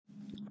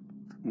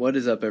What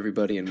is up,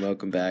 everybody, and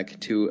welcome back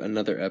to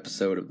another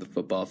episode of the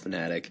Football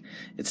Fanatic.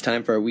 It's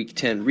time for our Week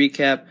 10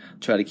 recap. I'll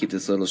try to keep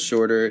this a little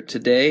shorter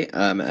today.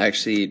 I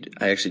actually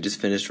just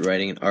finished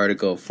writing an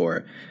article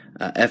for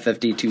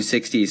FFD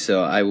 260,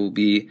 so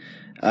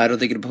I don't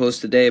think it'll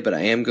post today, but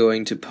I am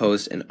going to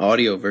post an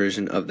audio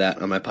version of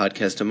that on my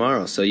podcast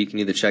tomorrow, so you can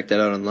either check that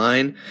out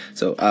online.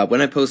 So when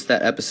I post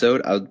that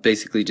episode, I'll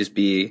basically just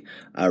be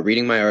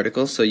reading my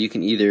article, so you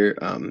can either,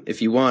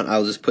 if you want,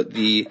 I'll just put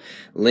the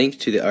link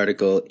to the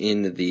article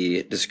in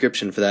the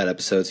description for that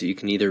episode, so you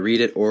can either read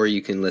it or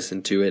you can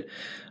listen to it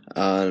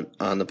on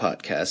the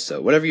podcast. So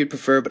whatever you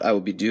prefer, but I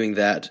will be doing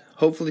that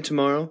hopefully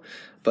tomorrow.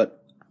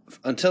 But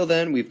until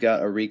then, we've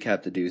got a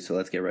recap to do, so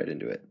let's get right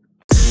into it.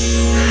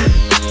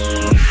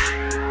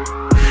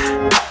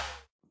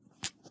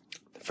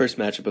 The first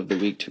matchup of the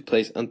week took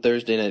place on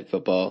Thursday Night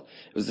Football.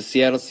 It was the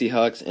Seattle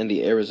Seahawks and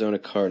the Arizona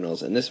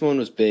Cardinals, and this one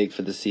was big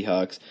for the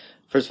Seahawks.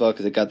 First of all,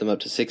 because it got them up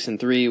to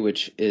 6-3,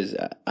 which is,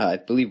 I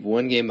believe,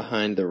 one game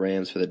behind the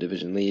Rams for the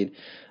division lead.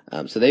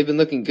 So they've been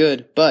looking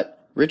good,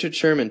 but Richard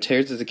Sherman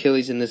tears his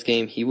Achilles in this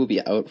game. He will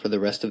be out for the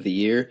rest of the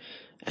year,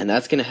 and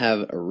that's going to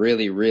have a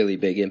really, really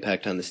big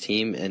impact on this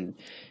team, and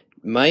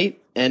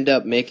might end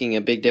up making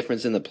a big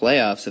difference in the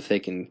playoffs if they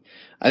can.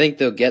 I think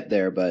they'll get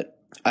there, but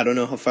I don't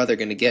know how far they're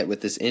going to get with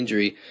this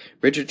injury.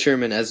 Richard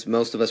Sherman, as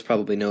most of us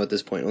probably know at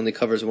this point, only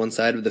covers one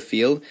side of the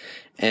field,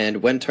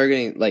 and when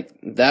targeting,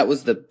 that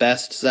was the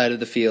best side of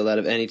the field out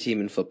of any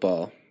team in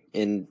football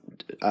in,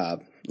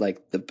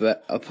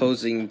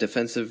 opposing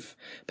defensive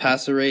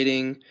passer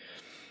rating.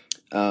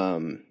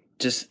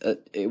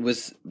 It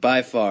was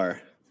by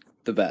far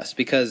the best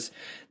because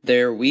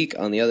they're weak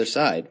on the other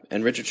side,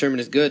 and Richard Sherman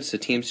is good, so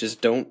teams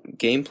just don't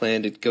game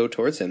plan to go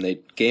towards him. They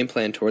game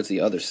plan towards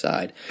the other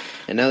side.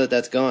 And now that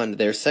that's gone,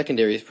 their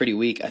secondary is pretty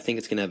weak. I think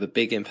it's going to have a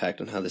big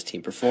impact on how this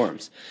team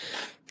performs.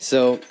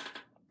 So,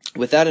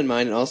 with that in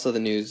mind, and also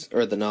the news,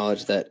 or the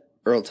knowledge that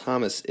Earl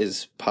Thomas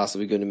is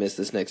possibly going to miss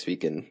this next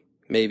week and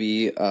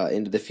maybe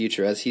into the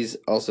future, as he's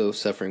also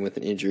suffering with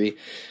an injury,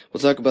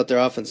 we'll talk about their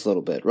offense a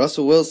little bit.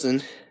 Russell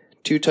Wilson,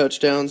 2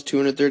 touchdowns,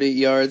 238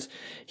 yards.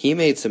 He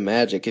made some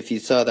magic. If you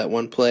saw that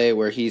one play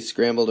where he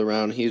scrambled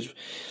around, he was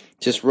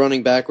just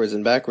running backwards,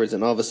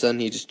 and all of a sudden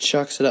he just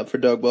chucks it up for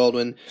Doug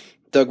Baldwin.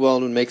 Doug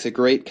Baldwin makes a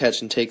great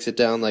catch and takes it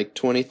down like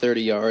 20,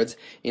 30 yards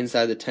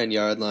inside the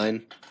 10-yard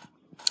line.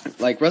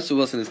 Russell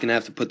Wilson is going to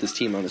have to put this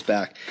team on his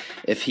back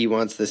if he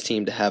wants this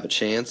team to have a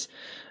chance.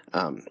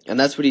 And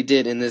that's what he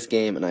did in this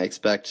game, and I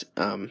expect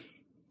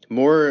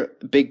more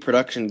big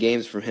production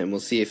games from him.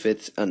 We'll see if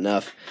it's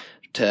enough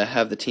to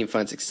have the team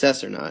find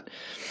success or not.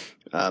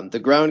 The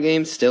ground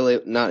game,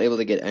 still not able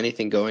to get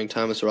anything going.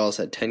 Thomas Rawls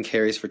had 10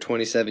 carries for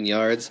 27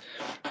 yards.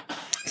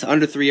 It's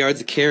under 3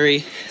 yards a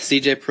carry.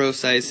 CJ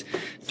Prosise,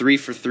 3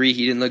 for 3.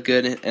 He didn't look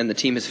good, and the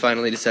team has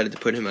finally decided to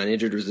put him on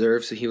injured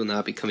reserve, so he will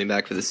not be coming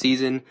back for the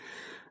season.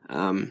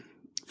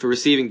 For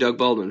receiving, Doug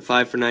Baldwin,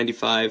 5 for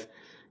 95.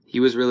 He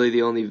was really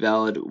the only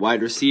valid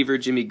wide receiver.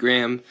 Jimmy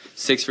Graham,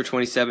 6 for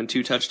 27,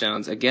 2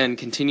 touchdowns. Again,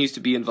 continues to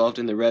be involved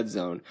in the red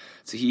zone.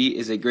 So he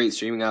is a great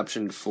streaming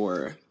option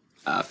for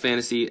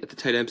fantasy at the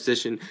tight end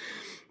position.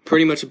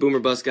 Pretty much a boomer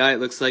bust guy,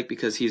 it looks like,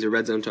 because he's a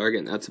red zone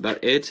target, and that's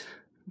about it.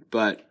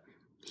 But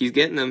he's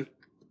getting them.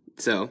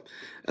 So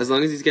as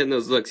long as he's getting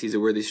those looks, he's a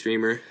worthy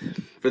streamer.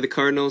 For the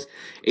Cardinals,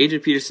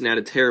 Adrian Peterson had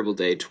a terrible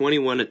day.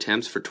 21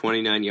 attempts for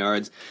 29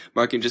 yards,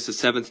 marking just the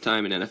 7th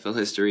time in NFL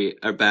history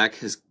our back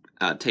has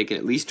taken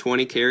at least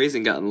 20 carries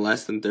and gotten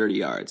less than 30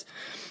 yards.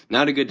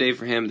 Not a good day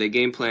for him. They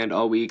game planned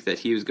all week that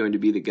he was going to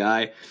be the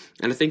guy,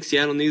 and I think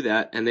Seattle knew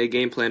that, and they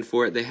game planned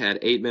for it. They had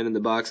 8 men in the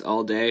box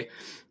all day,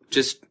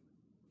 just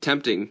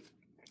tempting,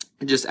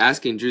 just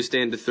asking Drew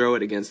Stanton to throw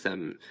it against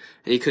them,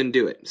 and he couldn't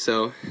do it.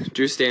 So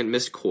Drew Stanton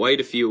missed quite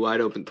a few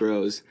wide open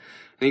throws.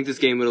 I think this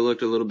game would have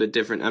looked a little bit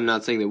different. I'm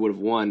not saying they would have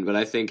won, but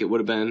I think it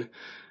would have been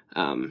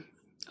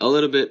a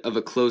little bit of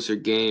a closer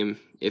game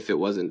if it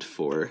wasn't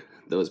for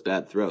those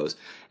bad throws.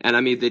 And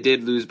I mean, they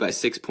did lose by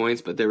 6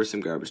 points, but there were some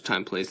garbage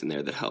time plays in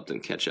there that helped them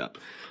catch up.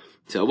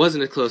 So it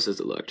wasn't as close as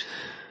it looked.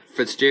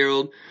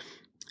 Fitzgerald,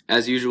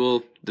 as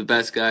usual, the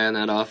best guy on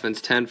that offense,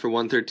 10 for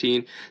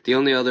 113. The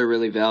only other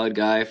really valid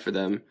guy for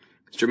them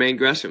is Jermaine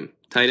Gresham,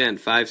 tight end,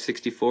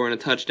 564 and a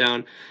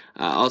touchdown.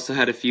 Also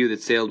had a few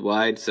that sailed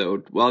wide, so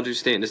while Drew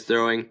Stanton is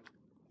throwing,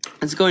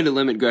 it's going to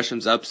limit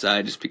Gresham's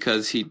upside just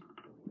because he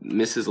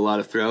misses a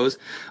lot of throws,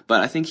 but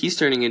I think he's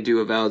turning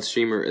into a valid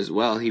streamer as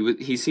well.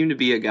 He seemed to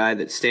be a guy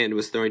that Stanton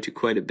was throwing to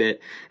quite a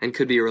bit and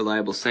could be a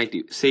reliable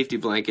safety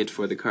blanket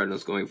for the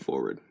Cardinals going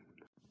forward.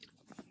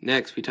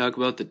 Next, we talk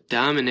about the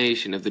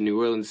domination of the New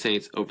Orleans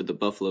Saints over the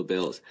Buffalo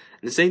Bills.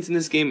 And the Saints in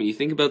this game, when you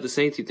think about the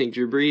Saints, you think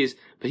Drew Brees,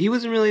 but he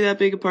wasn't really that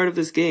big a part of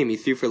this game. He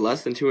threw for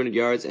less than 200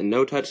 yards and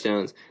no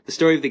touchdowns. The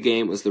story of the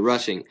game was the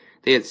rushing.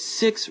 They had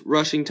 6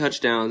 rushing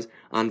touchdowns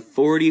on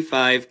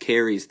 45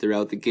 carries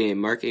throughout the game.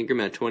 Mark Ingram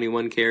had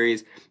 21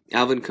 carries.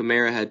 Alvin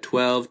Kamara had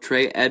 12.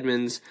 Trey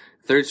Edmonds,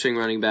 third-string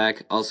running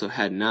back, also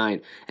had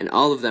 9. And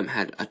all of them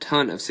had a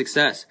ton of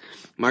success.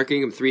 Mark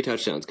Ingram, 3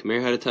 touchdowns.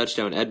 Kamara had a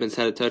touchdown. Edmonds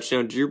had a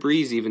touchdown. Drew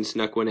Brees even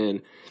snuck one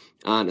in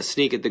on a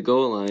sneak at the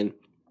goal line.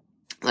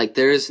 Like,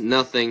 there is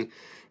nothing,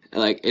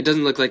 like, it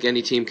doesn't look like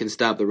any team can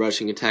stop the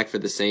rushing attack for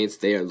the Saints.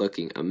 They are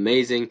looking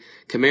amazing.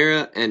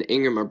 Kamara and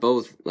Ingram are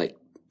both, like,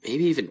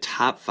 maybe even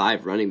top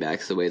 5 running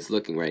backs the way it's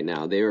looking right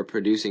now. They are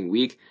producing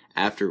week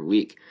after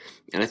week.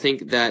 And I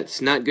think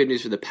that's not good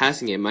news for the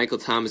passing game. Michael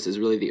Thomas is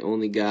really the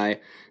only guy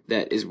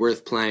that is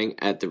worth playing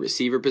at the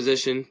receiver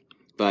position.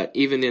 But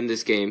even in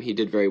this game, he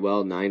did very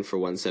well, 9 for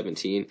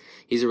 117.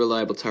 He's a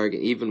reliable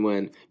target even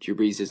when Drew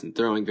Brees isn't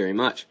throwing very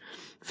much.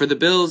 For the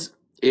Bills,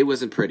 it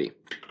wasn't pretty.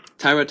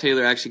 Tyrod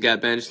Taylor actually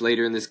got benched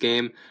later in this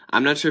game.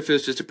 I'm not sure if it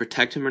was just to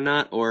protect him or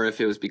not, or if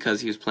it was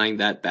because he was playing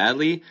that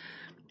badly.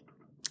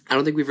 I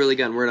don't think we've really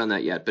gotten word on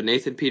that yet, but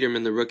Nathan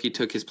Peterman, the rookie,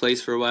 took his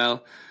place for a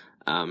while.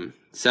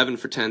 7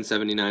 for 10,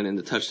 79, and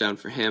the touchdown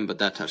for him, but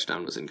that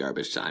touchdown was in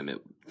garbage time.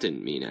 It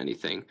didn't mean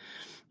anything.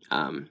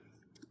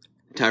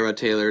 Tyrod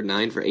Taylor,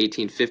 9 for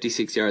 18,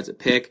 56 yards, a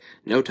pick,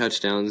 no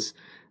touchdowns.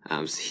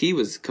 He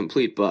was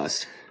complete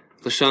bust.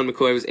 LaShawn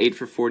McCoy was 8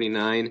 for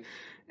 49,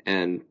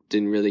 and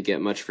didn't really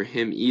get much for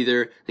him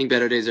either. I think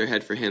better days are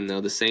ahead for him,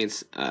 though. The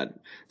Saints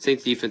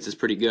defense is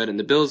pretty good, and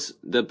the Bills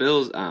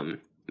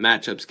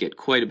matchups get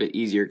quite a bit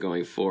easier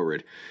going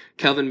forward.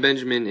 Kelvin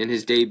Benjamin in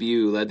his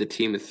debut led the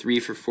team with 3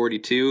 for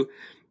 42,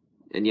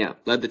 and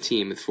led the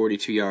team with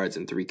 42 yards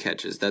and 3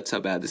 catches. That's how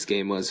bad this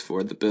game was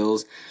for the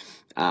Bills.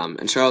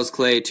 And Charles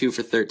Clay, 2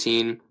 for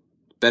 13.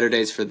 Better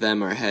days for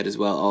them are ahead as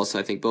well. Also,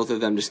 I think both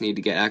of them just need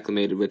to get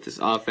acclimated with this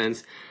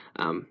offense.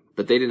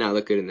 But they did not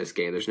look good in this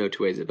game. There's no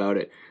two ways about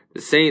it.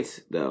 The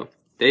Saints, though,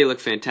 they look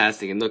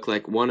fantastic and look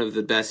like one of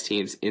the best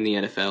teams in the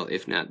NFL,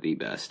 if not the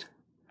best,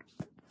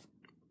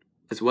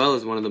 as well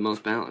as one of the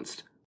most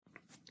balanced.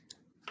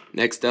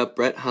 Next up,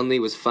 Brett Hundley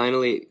was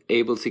finally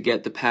able to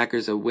get the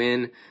Packers a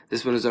win.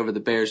 This one was over the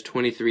Bears,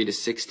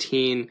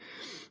 23-16.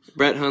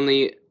 Brett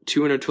Hundley,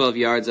 212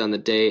 yards on the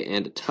day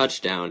and a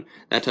touchdown.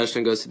 That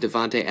touchdown goes to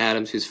Devontae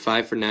Adams, who's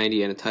 5 for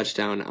 90 and a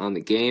touchdown on the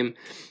game.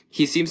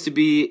 He seems to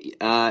be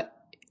a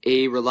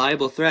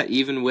reliable threat,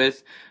 even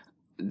with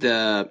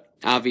the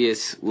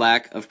obvious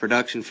lack of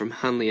production from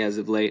Hundley as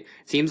of late.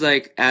 Seems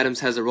like Adams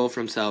has a role for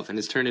himself and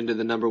has turned into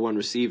the number 1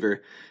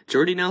 receiver.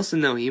 Jordy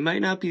Nelson, though, he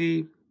might not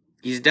be...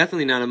 He's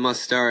definitely not a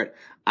must-start.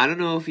 I don't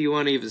know if you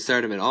want to even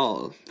start him at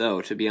all,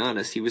 though, to be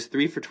honest. He was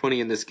 3 for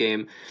 20 in this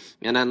game,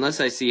 and unless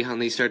I see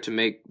Hundley start to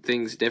make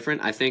things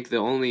different, I think the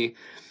only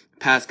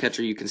pass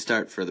catcher you can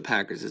start for the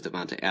Packers is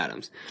Devontae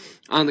Adams.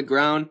 On the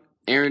ground,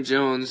 Aaron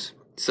Jones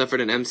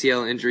suffered an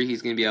MCL injury.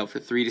 He's going to be out for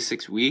 3 to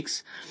 6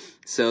 weeks,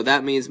 so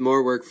that means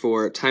more work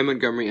for Ty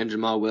Montgomery and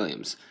Jamal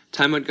Williams.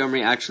 Ty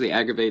Montgomery actually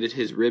aggravated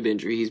his rib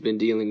injury he's been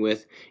dealing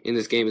with in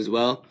this game as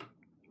well.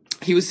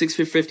 He was 6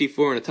 for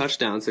 54 and a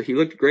touchdown, so he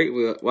looked great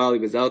while he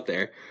was out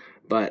there,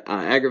 but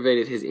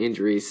aggravated his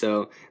injury,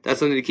 so that's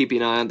something to keep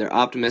an eye on. They're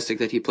optimistic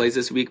that he plays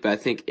this week, but I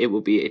think it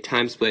will be a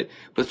time split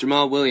with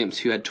Jamal Williams,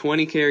 who had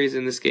 20 carries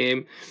in this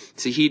game,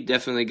 so he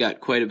definitely got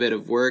quite a bit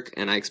of work,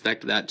 and I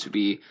expect that to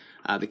be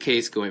the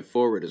case going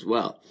forward as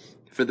well.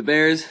 For the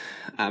Bears,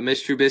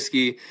 Mitch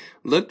Trubisky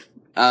looked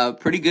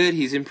pretty good.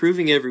 He's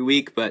improving every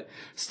week, but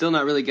still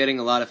not really getting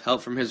a lot of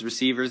help from his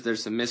receivers.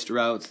 There's some missed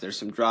routes, there's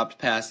some dropped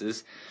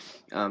passes.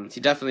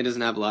 He definitely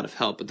doesn't have a lot of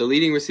help, but the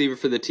leading receiver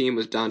for the team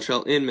was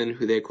Dontrell Inman,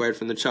 who they acquired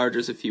from the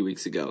Chargers a few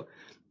weeks ago.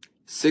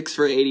 6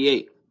 for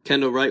 88.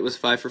 Kendall Wright was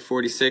 5 for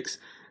 46.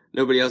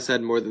 Nobody else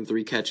had more than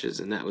 3 catches,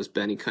 and that was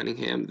Benny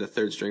Cunningham, the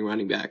third-string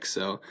running back,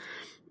 so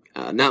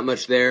not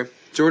much there.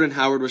 Jordan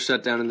Howard was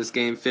shut down in this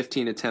game,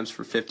 15 attempts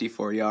for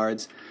 54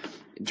 yards.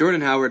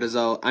 Jordan Howard is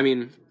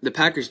the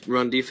Packers'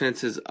 run defense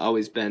has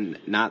always been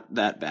not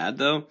that bad,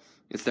 though.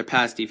 It's their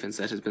pass defense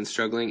that has been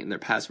struggling in their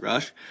pass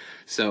rush,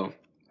 so...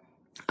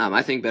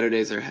 I think better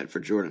days are ahead for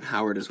Jordan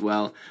Howard as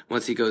well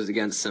once he goes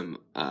against some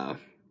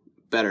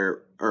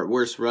better or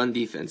worse run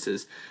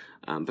defenses.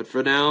 But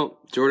for now,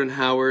 Jordan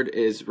Howard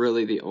is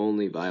really the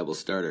only viable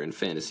starter in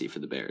fantasy for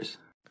the Bears.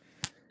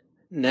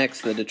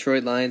 Next, the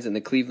Detroit Lions and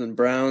the Cleveland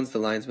Browns. The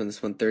Lions win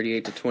this one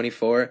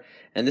 38-24.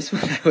 And this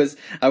one,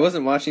 I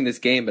wasn't watching this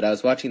game, but I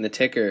was watching the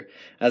ticker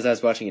as I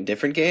was watching a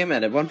different game.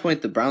 And at one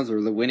point, the Browns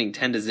were winning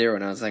 10-0,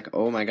 and I was like,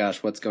 "Oh my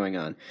gosh, what's going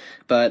on?"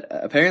 But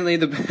apparently,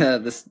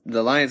 the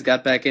Lions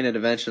got back in it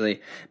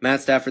eventually.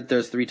 Matt Stafford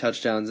throws 3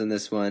 touchdowns in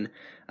this one.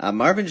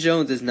 Marvin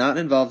Jones is not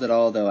involved at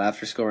all, though,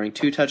 after scoring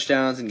 2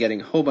 touchdowns and getting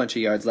a whole bunch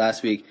of yards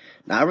last week.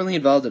 Not really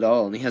involved at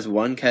all, and he has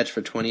 1 catch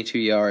for 22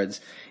 yards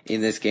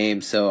in this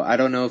game. So I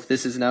don't know if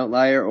this is an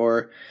outlier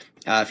or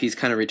if he's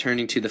kind of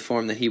returning to the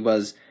form that he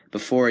was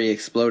before he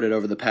exploded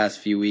over the past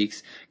few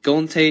weeks.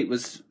 Golden Tate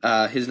was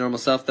his normal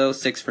self, though,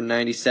 6 for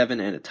 97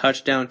 and a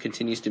touchdown.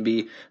 Continues to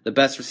be the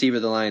best receiver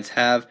the Lions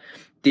have.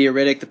 Theo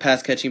Riddick, the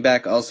pass-catching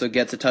back, also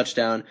gets a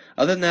touchdown.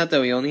 Other than that,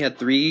 though, he only had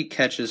 3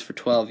 catches for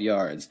 12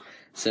 yards.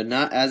 So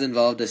not as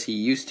involved as he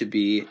used to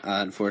be,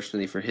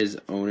 unfortunately, for his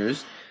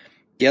owners.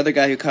 The other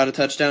guy who caught a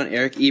touchdown,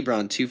 Eric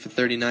Ebron, 2 for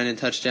 39 and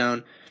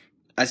touchdown.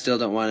 I still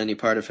don't want any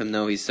part of him,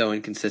 though. He's so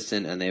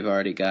inconsistent, and they've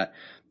already got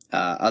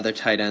other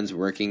tight ends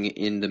working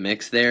in the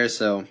mix there,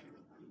 so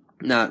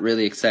not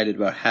really excited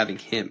about having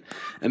him.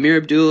 Amir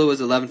Abdullah was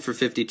 11 for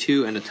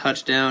 52 and a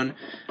touchdown.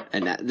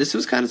 And this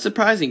was kind of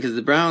surprising because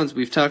the Browns,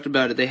 we've talked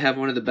about it, they have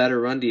one of the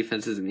better run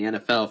defenses in the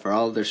NFL for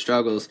all of their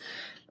struggles.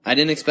 I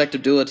didn't expect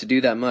Abdullah to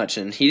do that much,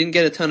 and he didn't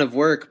get a ton of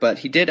work, but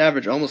he did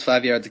average almost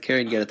 5 yards a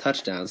carry and get a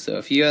touchdown. So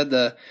if you had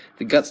the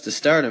guts to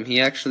start him, he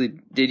actually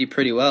did you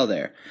pretty well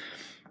there.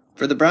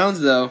 For the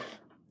Browns, though,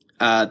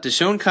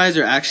 DeShone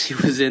Kizer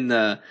actually was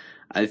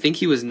I think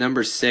he was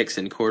number 6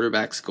 in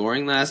quarterback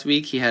scoring last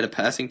week. He had a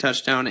passing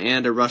touchdown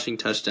and a rushing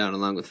touchdown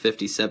along with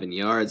 57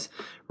 yards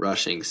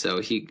rushing,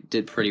 so he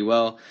did pretty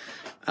well.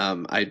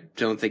 I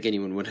don't think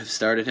anyone would have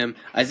started him.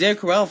 Isaiah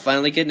Crowell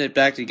finally getting it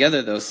back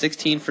together, though.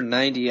 16 for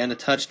 90 and a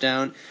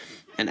touchdown.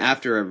 And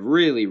after a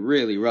really,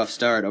 really rough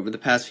start over the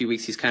past few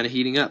weeks, he's kind of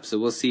heating up. So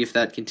we'll see if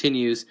that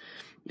continues.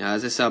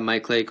 As I saw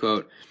Mike Clay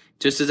quote,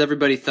 just as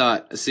everybody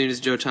thought, as soon as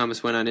Joe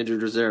Thomas went on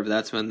injured reserve,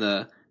 that's when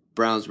the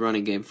Browns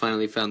running game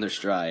finally found their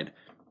stride.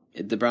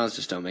 The Browns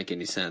just don't make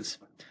any sense.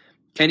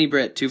 Kenny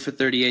Britt, 2 for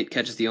 38,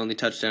 catches the only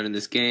touchdown in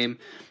this game.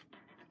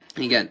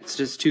 And again, it's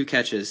just 2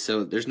 catches,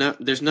 so there's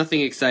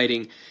nothing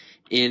exciting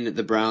in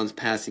the Browns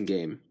passing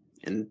game.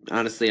 And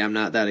honestly, I'm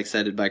not that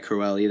excited by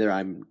Crowell either.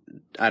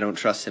 I don't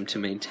trust him to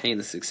maintain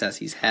the success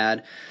he's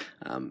had.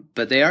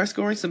 But they are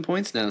scoring some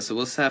points now, so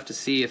we'll just have to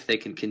see if they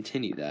can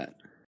continue that.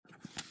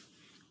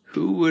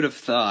 Who would have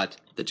thought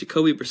that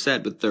Jacoby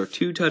Brissett would throw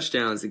 2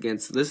 touchdowns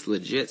against this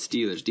legit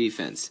Steelers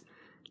defense?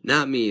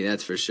 Not me,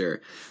 that's for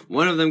sure.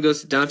 One of them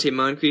goes to Dante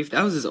Moncrief.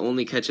 That was his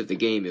only catch of the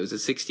game. It was a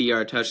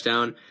 60-yard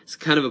touchdown. It's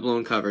kind of a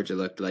blown coverage, it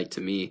looked like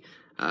to me.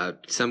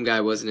 Some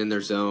guy wasn't in their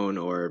zone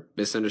or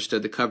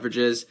misunderstood the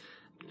coverages.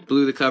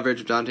 Blew the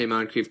coverage. Dante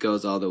Moncrief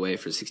goes all the way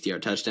for a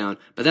 60-yard touchdown.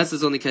 But that's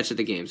his only catch of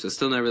the game, so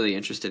still not really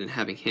interested in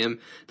having him.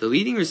 The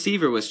leading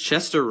receiver was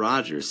Chester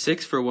Rogers,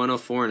 6 for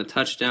 104 and a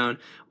touchdown.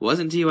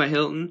 Wasn't T.Y.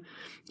 Hilton.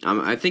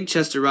 I think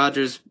Chester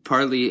Rogers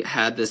partly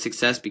had the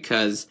success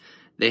because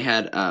they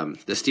had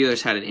the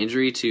Steelers had an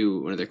injury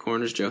to one of their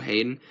corners, Joe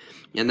Hayden,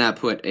 and that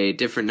put a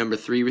different number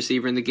 3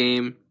 receiver in the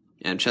game,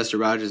 and Chester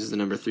Rogers is the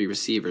number 3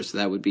 receiver, so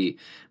that would be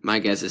my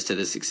guess as to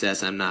the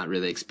success. I'm not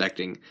really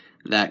expecting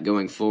that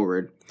going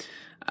forward.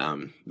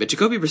 But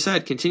Jacoby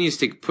Brissett continues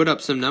to put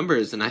up some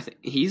numbers, and I think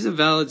he's a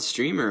valid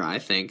streamer, I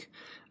think,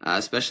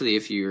 especially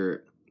if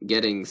you're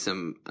getting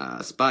some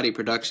spotty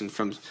production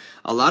from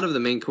a lot of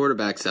the main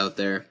quarterbacks out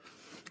there.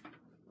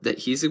 That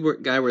he's a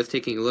guy worth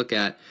taking a look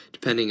at,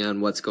 depending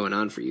on what's going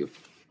on for you.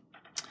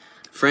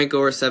 Frank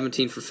Gore,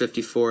 17 for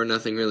 54,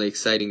 nothing really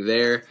exciting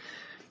there.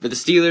 For the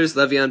Steelers,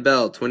 Le'Veon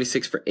Bell,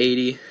 26 for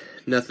 80,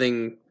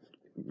 nothing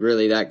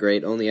really that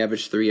great, only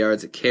averaged 3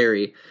 yards a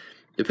carry.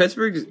 The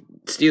Pittsburgh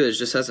Steelers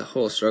just as a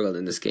whole struggled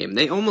in this game.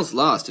 They almost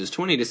lost. It was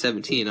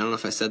 20-17. I don't know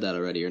if I said that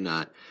already or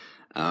not.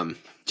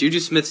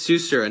 Juju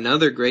Smith-Schuster,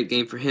 another great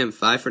game for him,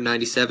 5 for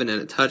 97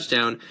 and a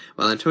touchdown,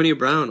 while Antonio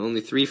Brown only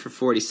 3 for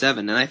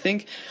 47. And I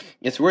think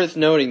it's worth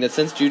noting that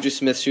since Juju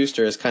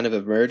Smith-Schuster has kind of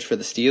emerged for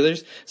the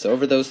Steelers, so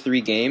over those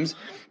 3 games,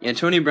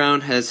 Antonio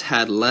Brown has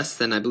had less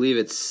than, I believe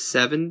it's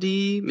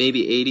 70,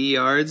 maybe 80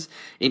 yards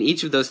in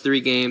each of those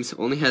 3 games,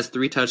 only has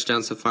 3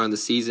 touchdowns so far in the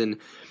season.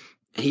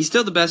 He's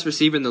still the best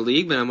receiver in the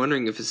league, but I'm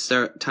wondering if it's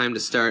time to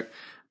start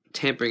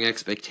tampering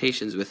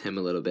expectations with him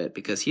a little bit,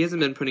 because he hasn't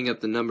been putting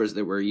up the numbers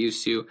that we're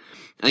used to.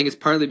 I think it's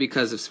partly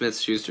because of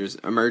Smith-Schuster's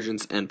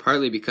emergence and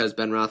partly because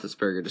Ben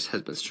Roethlisberger just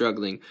has been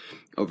struggling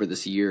over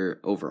this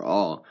year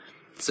overall.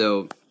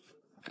 So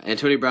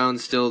Antonio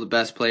Brown's still the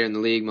best player in the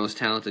league, most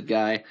talented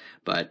guy,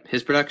 but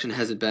his production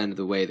hasn't been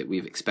the way that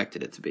we've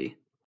expected it to be.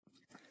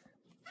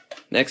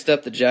 Next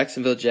up, the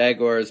Jacksonville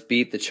Jaguars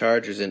beat the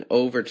Chargers in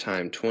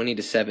overtime,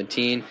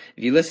 20-17.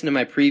 If you listen to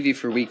my preview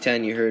for Week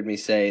 10, you heard me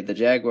say the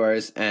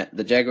Jaguars are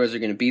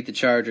going to beat the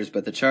Chargers,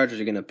 but the Chargers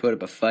are going to put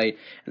up a fight,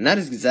 and that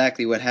is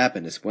exactly what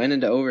happened. It went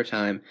into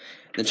overtime.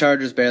 The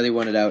Chargers barely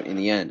won it out in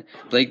the end.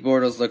 Blake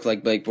Bortles looked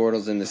like Blake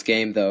Bortles in this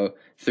game, though.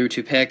 Threw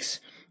 2 picks.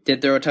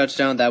 Did throw a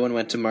touchdown. That one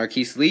went to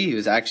Marquise Lee,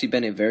 who's actually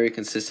been a very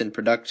consistent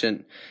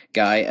production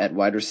guy at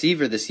wide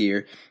receiver this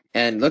year,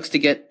 and looks to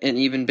get an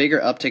even bigger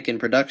uptick in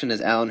production as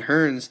Allen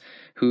Hurns,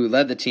 who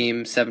led the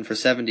team 7 for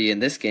 70 in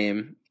this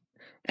game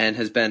and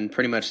has been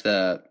pretty much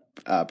the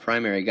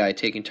primary guy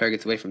taking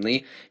targets away from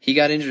Lee. He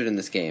got injured in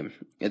this game.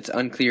 It's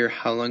unclear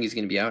how long he's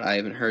going to be out. I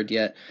haven't heard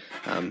yet.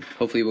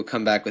 Hopefully we'll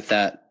come back with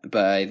that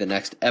by the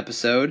next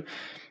episode,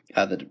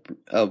 the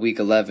Week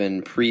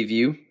 11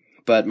 preview.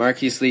 But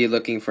Marquise Lee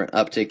looking for an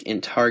uptick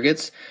in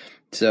targets.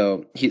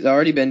 So he's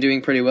already been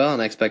doing pretty well,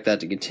 and I expect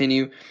that to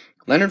continue.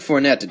 Leonard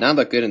Fournette did not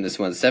look good in this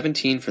one,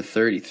 17 for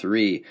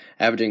 33,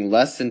 averaging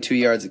less than 2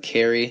 yards a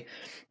carry.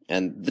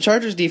 And the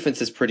Chargers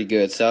defense is pretty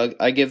good, so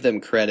I give them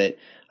credit.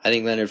 I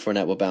think Leonard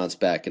Fournette will bounce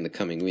back in the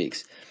coming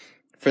weeks.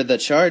 For the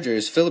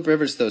Chargers, Phillip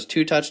Rivers throws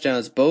 2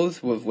 touchdowns,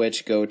 both of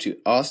which go to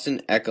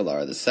Austin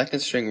Ekeler, the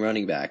second-string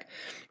running back.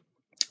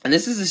 And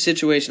this is a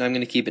situation I'm going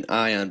to keep an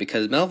eye on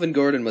because Melvin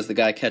Gordon was the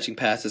guy catching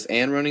passes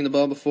and running the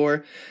ball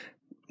before.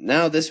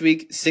 Now this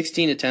week,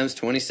 16 attempts,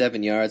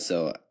 27 yards,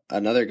 so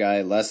another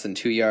guy less than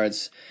 2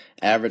 yards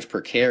average per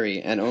carry,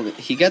 and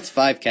he gets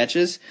 5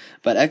 catches,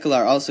 but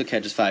Ekeler also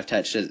catches 5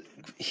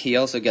 he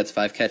also gets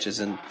 5 catches,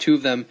 and 2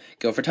 of them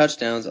go for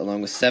touchdowns,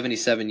 along with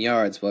 77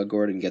 yards, while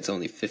Gordon gets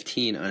only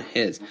 15 on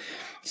his.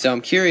 So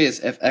I'm curious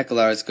if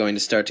Ekeler is going to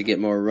start to get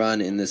more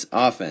run in this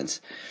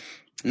offense.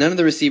 None of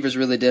the receivers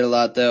really did a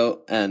lot,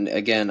 though, and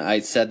again, I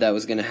said that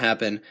was going to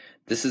happen.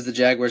 This is the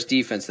Jaguars'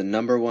 defense, the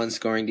number 1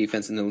 scoring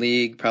defense in the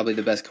league, probably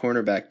the best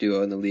cornerback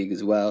duo in the league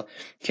as well.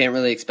 Can't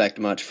really expect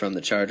much from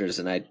the Chargers,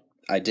 and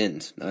I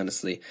didn't,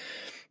 honestly.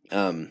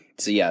 So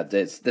yeah,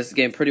 this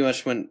game pretty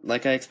much went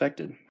like I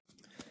expected.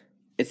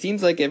 It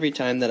seems like every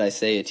time that I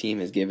say a team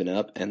has given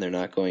up and they're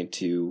not going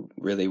to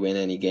really win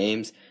any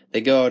games, they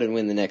go out and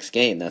win the next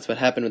game. That's what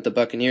happened with the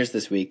Buccaneers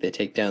this week. They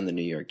take down the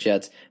New York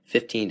Jets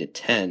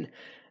 15-10.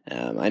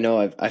 I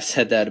know I've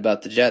said that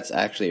about the Jets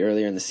actually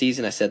earlier in the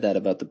season. I said that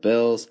about the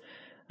Bills.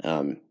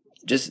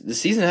 Just the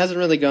season hasn't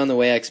really gone the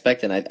way I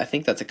expected. I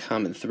think that's a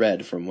common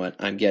thread from what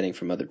I'm getting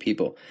from other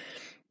people.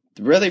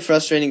 The really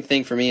frustrating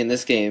thing for me in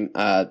this game,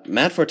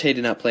 Matt Forte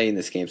did not play in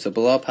this game, so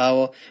Bilal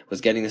Powell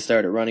was getting the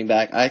start at running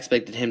back. I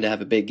expected him to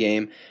have a big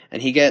game,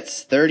 and he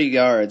gets 30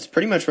 yards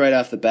pretty much right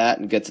off the bat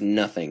and gets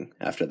nothing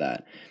after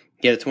that.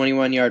 He had a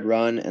 21-yard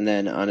run, and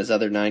then on his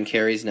other 9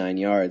 carries, 9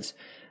 yards.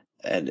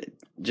 And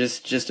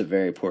just a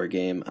very poor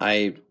game.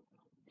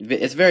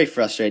 It's very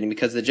frustrating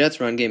because the Jets'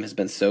 run game has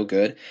been so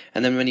good,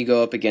 and then when you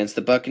go up against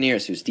the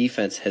Buccaneers, whose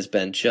defense has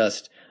been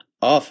just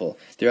awful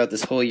throughout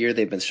this whole year,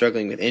 they've been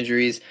struggling with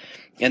injuries.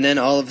 And then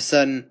all of a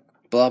sudden,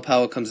 Bilal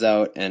Powell comes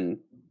out and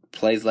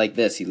plays like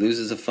this. He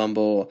loses a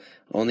fumble,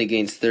 only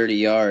gains 30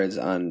 yards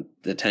on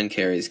the 10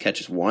 carries,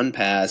 catches 1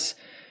 pass.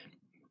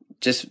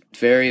 Just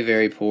very,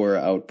 very poor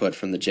output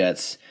from the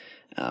Jets.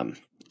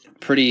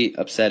 Pretty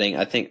upsetting.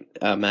 I think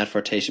Matt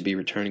Forte should be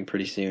returning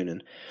pretty soon.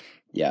 And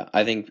yeah,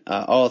 I think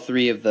all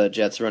 3 of the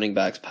Jets running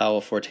backs, Powell,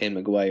 Forte, and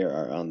McGuire,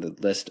 are on the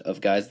list of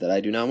guys that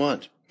I do not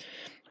want.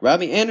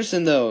 Robbie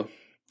Anderson, though,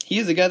 he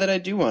is a guy that I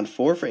do want.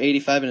 4 for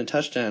 85 and a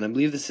touchdown. I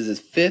believe this is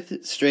his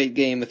 5th straight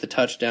game with a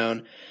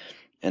touchdown,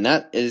 and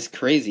that is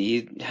crazy.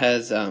 He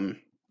has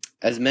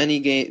as many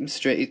games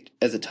straight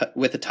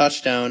with a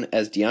touchdown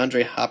as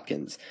DeAndre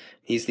Hopkins.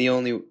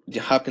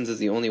 Hopkins is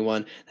the only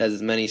one that has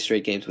as many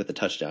straight games with a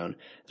touchdown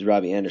as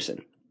Robbie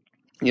Anderson.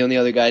 The only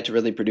other guy to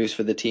really produce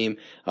for the team,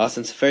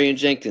 Austin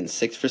Seferian-Jenkins,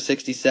 6 for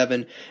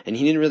 67, and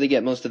he didn't really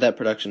get most of that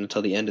production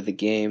until the end of the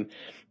game.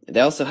 They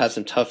also have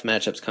some tough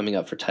matchups coming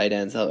up for tight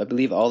ends. I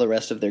believe all the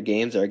rest of their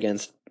games are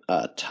against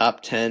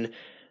top 10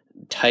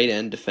 tight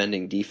end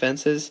defending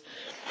defenses.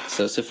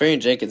 So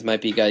Seferian-Jenkins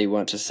might be a guy you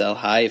want to sell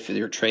high if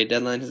your trade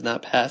deadline has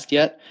not passed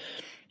yet.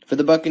 For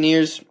the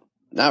Buccaneers,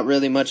 not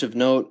really much of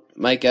note.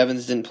 Mike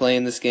Evans didn't play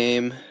in this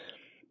game.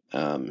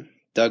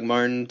 Doug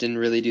Martin didn't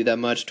really do that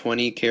much,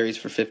 20 carries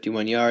for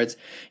 51 yards.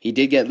 He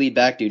did get lead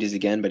back duties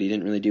again, but he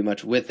didn't really do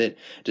much with it.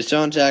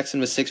 Deshaun Jackson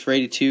was 6 for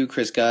 82,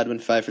 Chris Godwin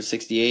 5 for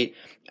 68.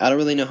 I don't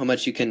really know how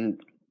much you can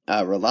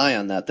rely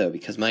on that, though,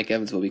 because Mike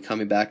Evans will be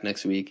coming back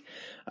next week.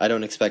 I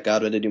don't expect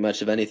Godwin to do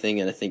much of anything,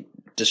 and I think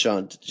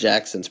Deshaun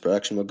Jackson's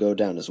production will go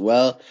down as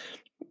well.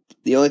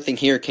 The only thing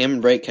here,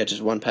 Cameron Brate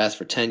catches 1 pass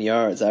for 10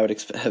 yards. I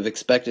would have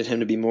expected him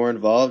to be more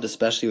involved,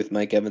 especially with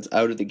Mike Evans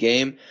out of the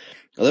game.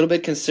 A little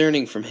bit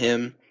concerning from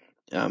him.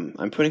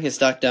 I'm putting his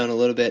stock down a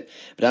little bit,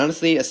 but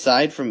honestly,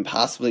 aside from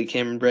possibly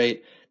Cameron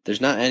Brate, there's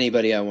not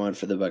anybody I want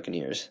for the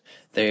Buccaneers.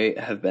 They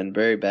have been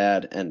very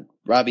bad, and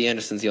Robbie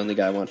Anderson's the only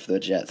guy I want for the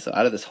Jets. So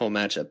out of this whole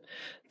matchup,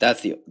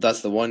 that's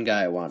the one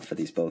guy I want for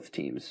these both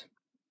teams.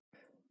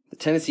 The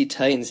Tennessee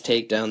Titans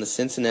take down the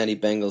Cincinnati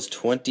Bengals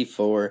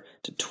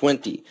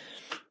 24-20.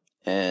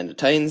 And the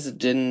Titans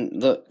didn't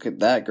look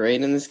that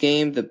great in this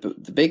game. The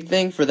big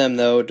thing for them,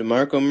 though,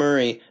 DeMarco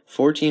Murray,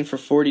 14 for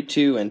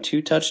 42 and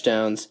 2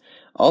 touchdowns.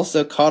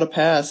 Also caught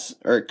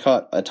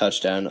a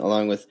touchdown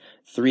along with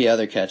 3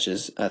 other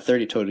catches,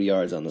 30 total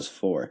yards on those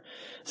 4.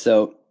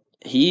 So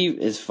he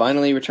is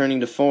finally returning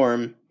to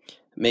form,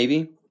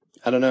 maybe.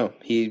 I don't know.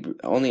 He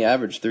only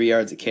averaged 3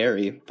 yards a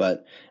carry,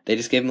 but they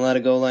just gave him a lot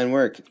of goal line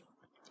work.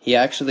 He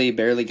actually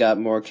barely got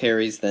more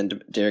carries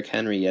than Derrick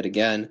Henry yet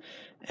again,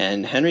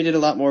 and Henry did a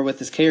lot more with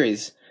his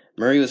carries.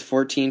 Murray was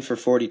 14 for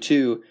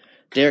 42.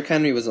 Derrick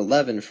Henry was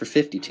 11 for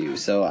 52.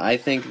 So I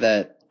think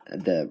that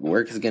the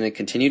work is going to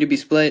continue to be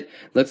split.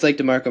 Looks like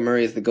DeMarco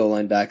Murray is the goal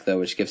line back, though,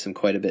 which gives him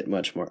quite a bit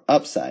much more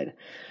upside.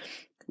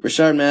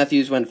 Rashard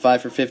Matthews went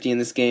 5 for 50 in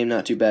this game.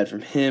 Not too bad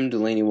from him.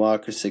 Delaney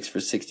Walker, 6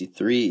 for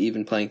 63,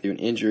 even playing through an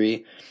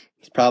injury.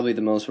 He's probably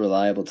the most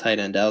reliable tight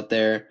end out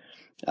there.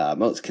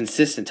 Most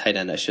consistent tight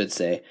end, I should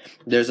say.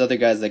 There's other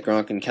guys like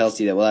Gronk and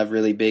Kelsey that will have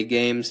really big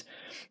games,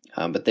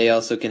 but they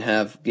also can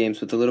have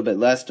games with a little bit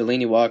less.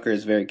 Delaney Walker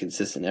is very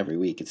consistent every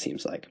week, it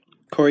seems like.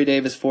 Corey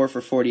Davis, 4 for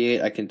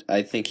 48.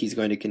 I think he's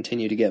going to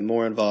continue to get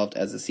more involved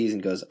as the season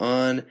goes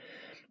on. And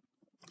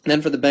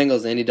then for the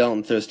Bengals, Andy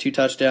Dalton throws 2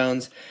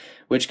 touchdowns,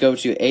 which go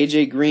to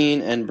A.J.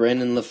 Green and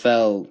Brandon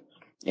LaFell.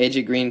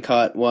 A.J. Green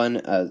caught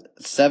a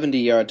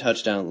 70-yard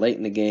touchdown late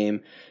in the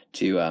game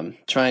to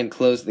try and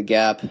close the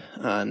gap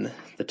on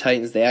the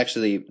Titans.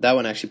 That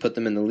one actually put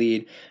them in the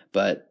lead,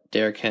 but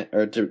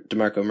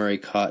DeMarco Murray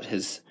caught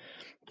his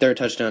 3rd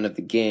touchdown of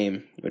the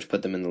game, which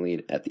put them in the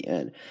lead at the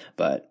end.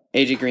 But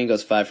AJ Green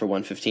goes 5 for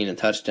 115 and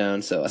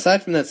touchdown. So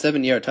aside from that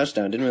 70-yard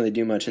touchdown, didn't really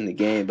do much in the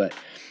game, but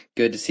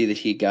good to see that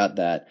he got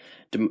that.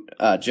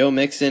 Joe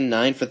Mixon,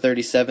 9 for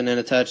 37 and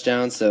a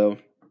touchdown. So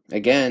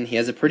again, he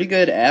has a pretty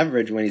good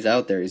average when he's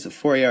out there. He's a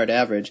 4-yard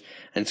average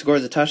and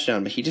scores a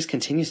touchdown, but he just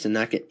continues to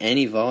not get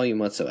any volume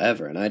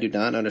whatsoever, and I do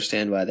not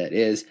understand why that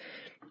is.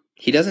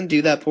 He doesn't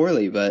do that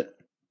poorly, but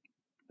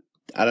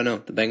I don't know.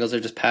 The Bengals are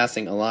just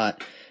passing a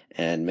lot,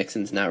 and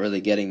Mixon's not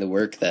really getting the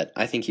work that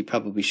I think he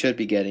probably should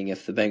be getting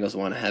if the Bengals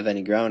want to have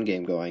any ground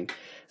game going.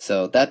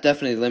 So that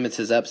definitely limits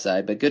his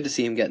upside, but good to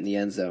see him get in the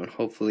end zone.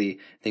 Hopefully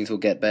things will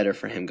get better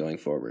for him going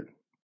forward.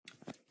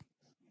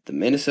 The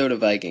Minnesota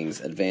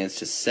Vikings advanced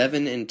to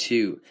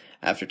 7-2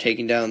 after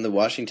taking down the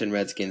Washington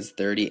Redskins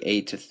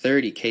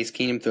 38-30. Case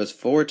Keenum throws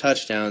 4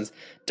 touchdowns,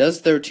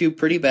 does throw 2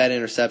 pretty bad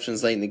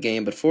interceptions late in the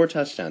game, but 4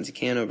 touchdowns, you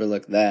can't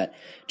overlook that.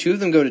 2 of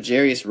them go to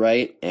Jarius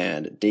Wright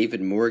and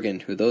David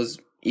Morgan,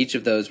 each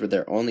of those were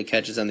their only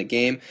catches on the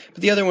game,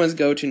 but the other ones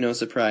go to, no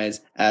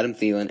surprise, Adam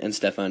Thielen and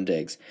Stephon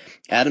Diggs.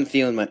 Adam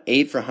Thielen went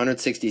 8 for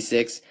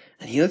 166,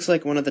 and he looks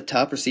like one of the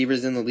top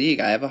receivers in the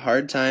league. I have a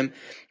hard time,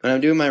 when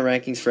I'm doing my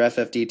rankings for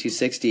FFD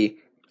 260,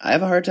 I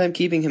have a hard time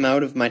keeping him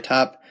out of my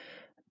top,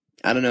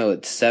 I don't know,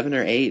 it's 7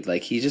 or 8.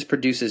 Like, he just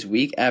produces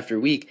week after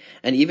week.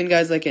 And even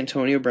guys like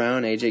Antonio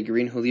Brown, AJ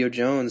Green, Julio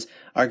Jones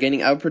are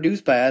getting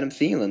outproduced by Adam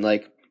Thielen.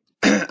 Like,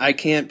 I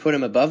can't put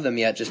him above them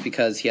yet just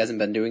because he hasn't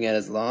been doing it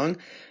as long.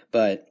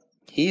 But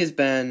he has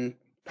been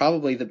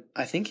probably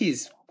I think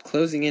he's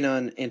closing in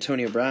on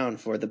Antonio Brown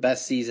for the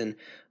best season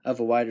of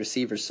a wide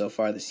receiver so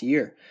far this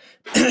year.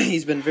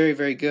 He's been very,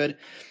 very good.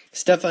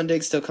 Stephon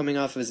Diggs still coming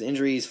off of his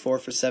injury. He's 4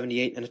 for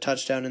 78 and a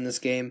touchdown in this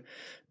game.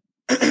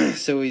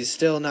 So he's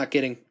still not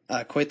getting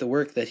quite the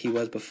work that he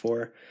was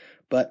before,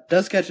 but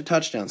does catch a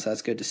touchdown, so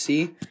that's good to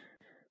see.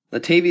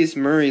 Latavius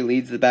Murray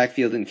leads the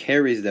backfield in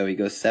carries, though. He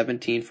goes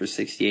 17 for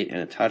 68 and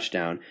a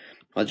touchdown,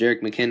 while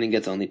Jerick McKinnon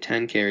gets only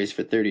 10 carries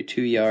for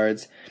 32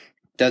 yards.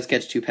 Does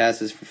catch 2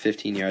 passes for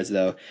 15 yards,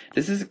 though.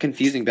 This is a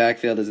confusing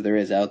backfield as there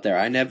is out there.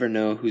 I never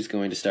know who's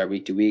going to start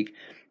week to week.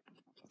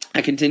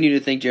 I continue to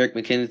think Jerick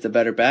McKinnon's the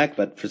better back,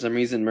 but for some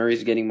reason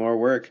Murray's getting more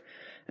work,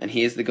 and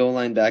he is the goal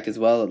line back as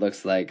well, it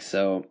looks like.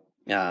 So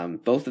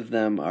both of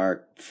them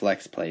are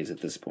flex plays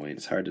at this point.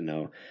 It's hard to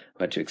know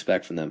what to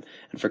expect from them.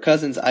 And for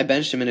Cousins, I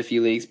benched him in a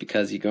few leagues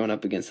because you're going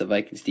up against the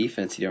Vikings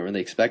defense. You don't really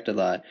expect a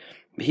lot.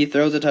 But he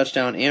throws a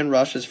touchdown and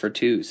rushes for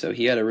 2, so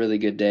he had a really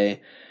good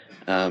day.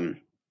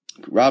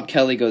 Rob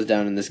Kelly goes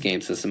down in this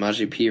game, so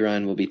Samaje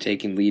Perine will be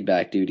taking lead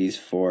back duties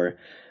for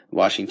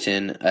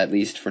Washington, at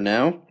least for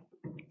now.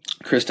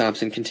 Chris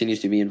Thompson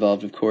continues to be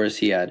involved, of course.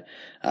 He had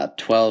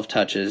 12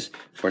 touches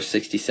for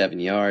 67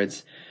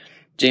 yards.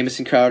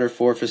 Jamison Crowder,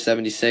 4 for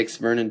 76.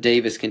 Vernon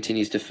Davis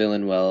continues to fill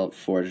in well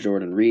for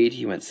Jordan Reed.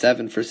 He went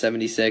 7 for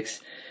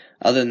 76.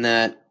 Other than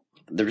that,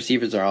 the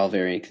receivers are all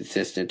very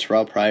inconsistent.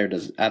 Terrell Pryor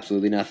does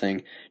absolutely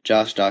nothing.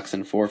 Josh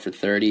Doctson, 4 for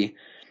 30.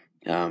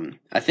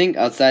 I think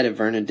outside of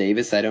Vernon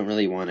Davis, I don't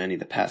really want any of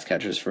the pass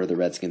catchers for the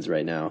Redskins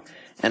right now.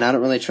 And I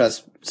don't really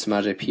trust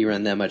Samaje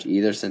Perine that much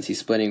either, since he's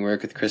splitting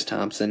work with Chris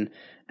Thompson.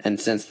 And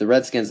since the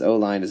Redskins'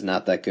 O-line is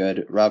not that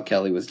good, Rob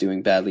Kelly was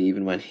doing badly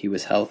even when he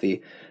was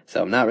healthy.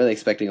 So I'm not really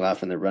expecting a lot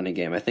from the running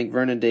game. I think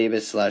Vernon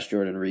Davis /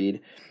 Jordan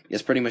Reed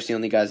is pretty much the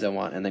only guys I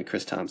want, and then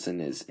Chris Thompson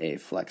is a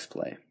flex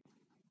play.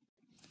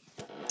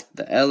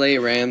 The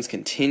LA Rams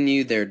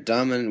continue their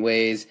dominant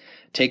ways,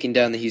 taking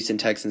down the Houston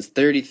Texans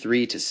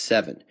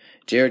 33-7.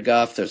 Jared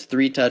Goff throws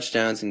 3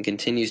 touchdowns and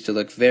continues to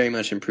look very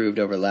much improved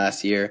over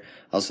last year.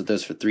 Also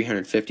throws for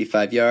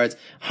 355 yards.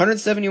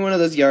 171 of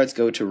those yards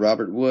go to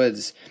Robert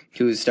Woods,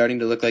 who is starting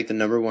to look like the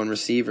number 1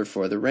 receiver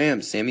for the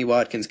Rams. Sammy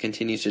Watkins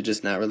continues to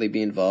just not really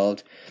be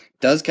involved.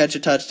 Does catch a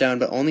touchdown,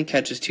 but only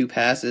catches 2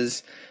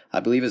 passes. I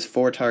believe it's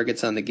 4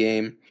 targets on the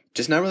game.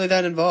 Just not really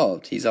that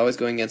involved. He's always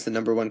going against the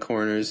number 1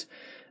 corners.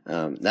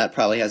 That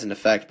probably has an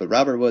effect, but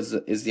Robert Woods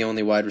is the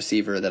only wide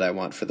receiver that I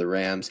want for the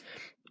Rams.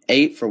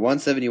 8 for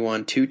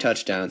 171, 2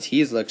 touchdowns. He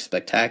has looked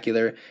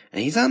spectacular,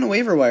 and he's on the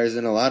waiver wires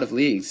in a lot of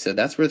leagues, so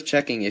that's worth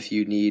checking if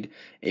you need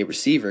a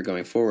receiver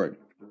going forward.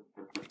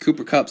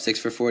 Cooper Kupp, 6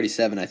 for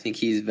 47. I think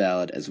he's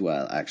valid as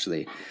well,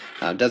 actually.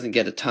 Doesn't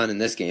get a ton in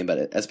this game,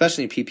 but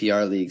especially in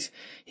PPR leagues,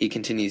 he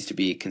continues to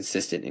be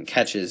consistent in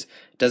catches.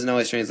 Doesn't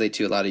always translate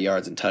to a lot of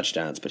yards and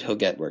touchdowns, but he'll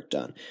get work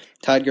done.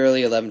 Todd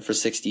Gurley, 11 for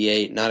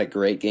 68. Not a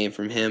great game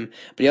from him,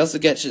 but he also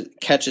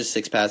catches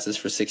 6 passes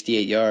for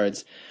 68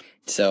 yards.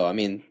 So, I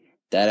mean,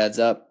 that adds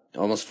up.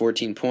 Almost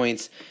 14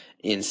 points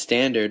in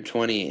standard,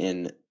 20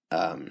 in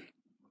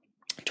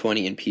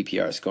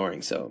PPR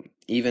scoring. So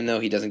even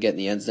though he doesn't get in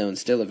the end zone,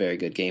 still a very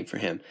good game for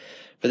him.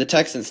 For the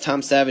Texans,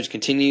 Tom Savage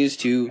continues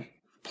to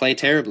play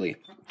terribly.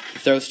 He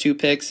throws 2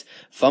 picks,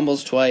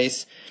 fumbles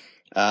twice.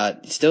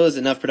 Still has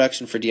enough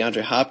production for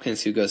DeAndre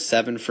Hopkins, who goes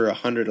 7 for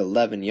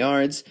 111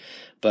 yards.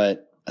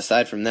 But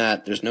aside from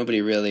that, there's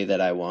nobody really that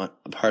I want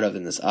a part of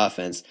in this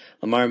offense.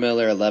 Lamar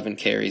Miller, 11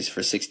 carries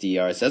for 60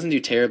 yards. Doesn't do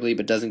terribly,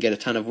 but doesn't get a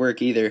ton of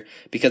work either,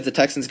 because the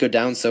Texans go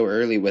down so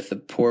early with the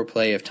poor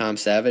play of Tom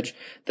Savage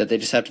that they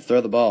just have to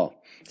throw the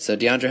ball. So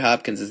DeAndre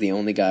Hopkins is the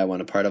only guy I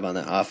want a part of on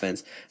that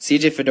offense.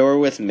 CJ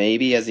Fedorowicz,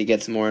 maybe, as he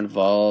gets more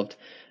involved.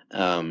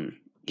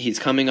 He's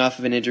coming off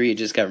of an injury. He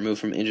just got removed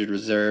from injured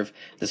reserve.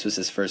 This was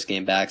his first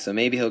game back, so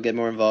maybe he'll get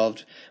more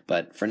involved.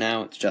 But for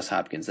now, it's just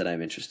Hopkins that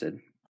I'm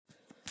interested.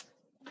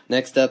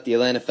 Next up, the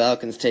Atlanta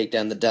Falcons take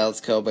down the Dallas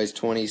Cowboys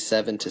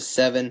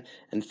 27-7.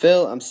 And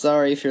Phil, I'm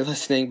sorry if you're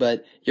listening,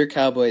 but your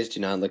Cowboys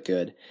do not look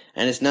good.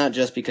 And it's not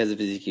just because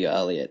of Ezekiel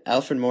Elliott.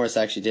 Alfred Morris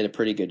actually did a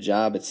pretty good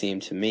job, it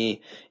seemed to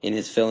me, in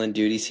his fill-in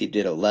duties. He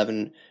did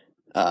 11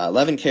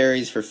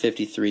 carries for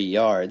 53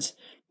 yards.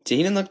 So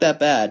he didn't look that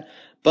bad.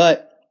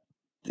 But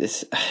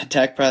this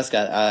Dak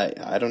Prescott,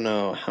 I don't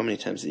know how many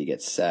times did he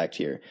get sacked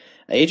here.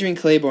 Adrian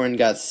Claiborne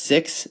got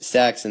 6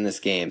 sacks in this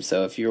game.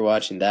 So if you were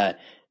watching that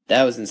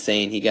was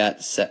insane. He got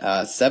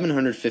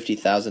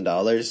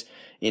 $750,000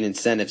 in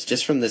incentives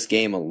just from this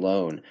game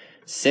alone.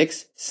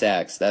 6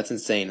 sacks. That's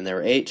insane. And there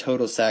were 8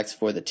 total sacks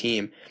for the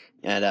team.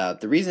 And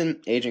the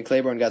reason Adrian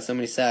Claiborne got so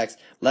many sacks,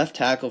 left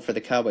tackle for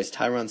the Cowboys,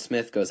 Tyron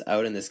Smith, goes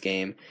out in this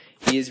game.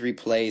 He is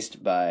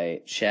replaced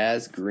by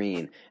Chaz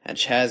Green. And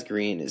Chaz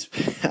Green is...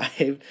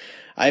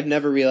 I've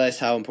never realized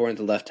how important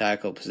the left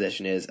tackle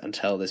position is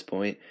until this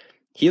point.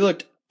 He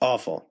looked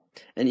awful.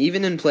 And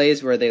even in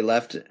plays where they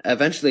left,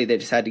 eventually they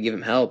just had to give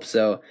him help.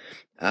 So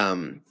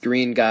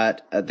Green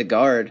got the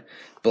guard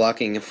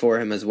blocking for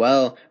him as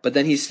well. But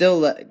then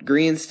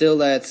Green still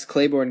lets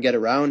Claiborne get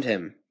around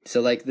him. So,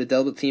 like, the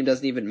double team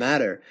doesn't even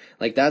matter.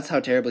 Like, that's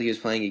how terrible he was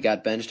playing. He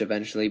got benched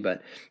eventually.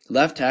 But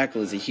left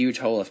tackle is a huge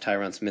hole if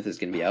Tyron Smith is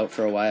going to be out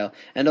for a while.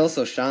 And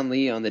also Sean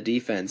Lee on the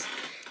defense.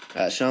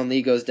 Sean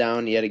Lee goes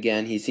down yet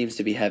again. He seems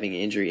to be having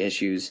injury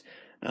issues,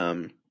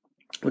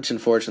 which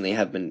unfortunately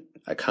have been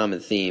a common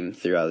theme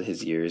throughout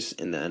his years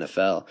in the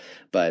NFL.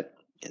 But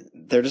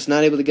they're just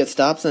not able to get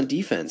stops on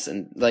defense.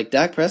 And, like,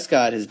 Dak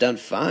Prescott has done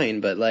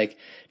fine, but, like,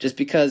 just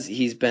because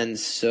he's been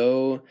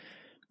so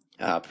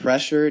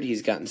pressured,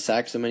 he's gotten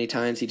sacked so many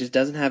times, he just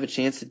doesn't have a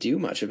chance to do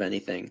much of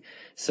anything.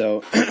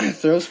 So,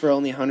 throws for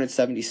only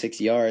 176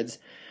 yards,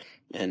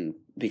 and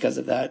because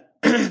of that,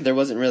 there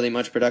wasn't really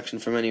much production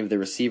from any of the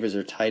receivers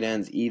or tight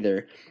ends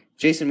either.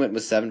 Jason Witten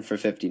was 7 for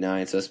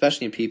 59, so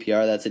especially in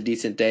PPR, that's a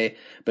decent day,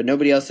 but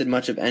nobody else did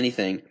much of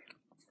anything.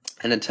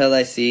 And until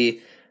I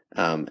see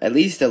at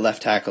least a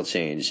left tackle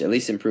change, at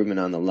least improvement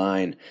on the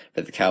line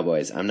for the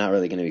Cowboys, I'm not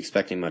really going to be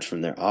expecting much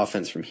from their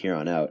offense from here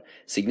on out.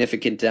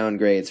 Significant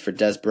downgrades for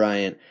Des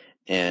Bryant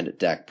and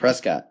Dak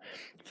Prescott.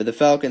 For the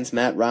Falcons,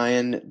 Matt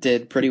Ryan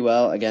did pretty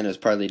well. Again, it was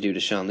partly due to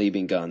Sean Lee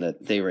being gone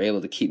that they were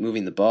able to keep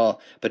moving the ball.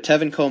 But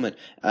Tevin Coleman,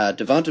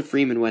 Devonta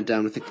Freeman went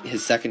down with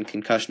his second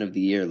concussion of the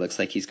year. Looks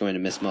like he's going to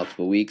miss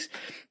multiple weeks.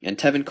 And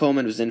Tevin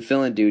Coleman was in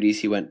fill-in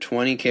duties. He went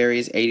 20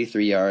 carries,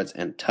 83 yards,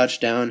 and a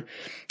touchdown.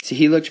 So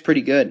he looked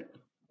pretty good.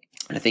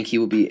 I think he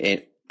will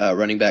be a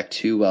running back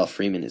 2 while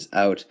Freeman is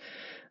out.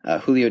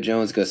 Julio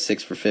Jones goes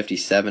 6 for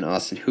 57.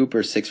 Austin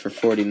Hooper 6 for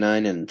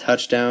 49 and a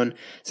touchdown.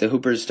 So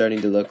Hooper's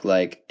starting to look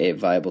like a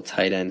viable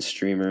tight end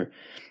streamer.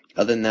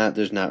 Other than that,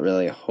 there's not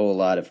really a whole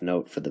lot of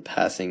note for the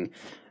passing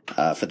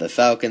for the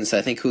Falcons. So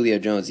I think Julio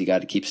Jones, you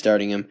got to keep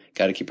starting him.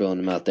 Got to keep rolling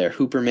him out there.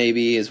 Hooper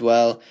maybe as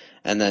well.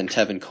 And then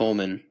Tevin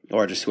Coleman,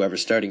 or just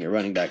whoever's starting at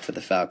running back for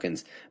the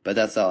Falcons. But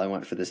that's all I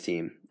want for this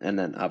team. And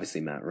then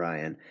obviously Matt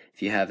Ryan.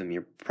 If you have him,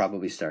 you're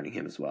probably starting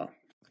him as well.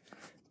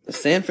 The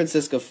San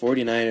Francisco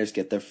 49ers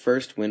get their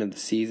first win of the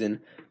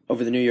season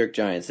over the New York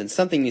Giants, and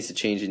something needs to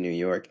change in New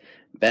York.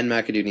 Ben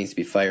McAdoo needs to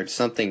be fired.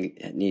 Something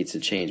needs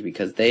to change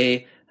because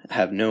they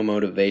have no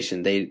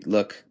motivation. They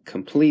look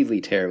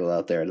completely terrible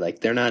out there. Like,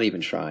 they're not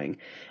even trying.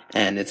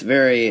 And it's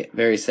very,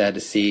 very sad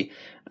to see.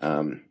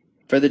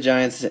 For the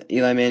Giants,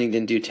 Eli Manning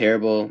didn't do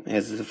terrible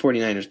as the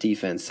 49ers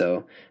defense,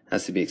 so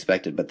that's to be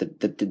expected. But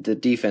the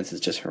defense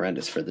is just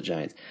horrendous for the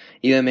Giants.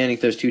 Eli Manning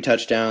throws 2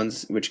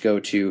 touchdowns, which go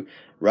to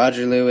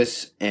Roger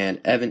Lewis and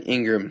Evan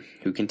Ingram,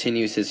 who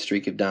continues his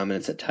streak of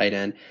dominance at tight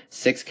end.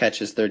 6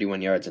 catches,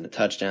 31 yards, and a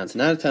touchdown. So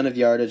not a ton of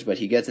yardage, but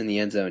he gets in the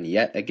end zone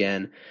yet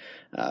again.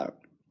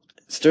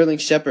 Sterling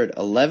Shepard,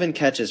 11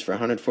 catches for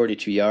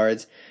 142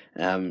 yards.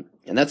 And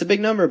that's a big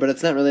number, but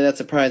it's not really that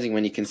surprising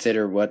when you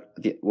consider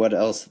what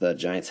else the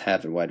Giants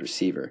have at wide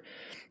receiver.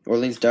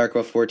 Orleans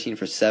Darkwa, 14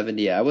 for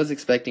 70. I was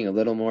expecting a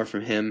little more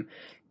from him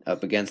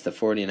up against the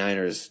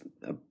 49ers,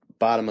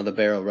 bottom of the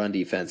barrel run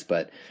defense,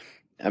 but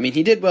I mean,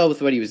 he did well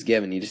with what he was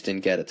given. He just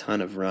didn't get a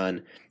ton of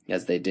run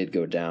as they did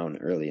go down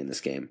early in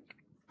this game.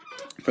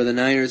 For the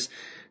Niners,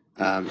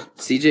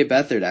 C.J.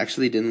 Beathard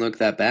actually didn't look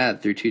that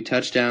bad. Threw 2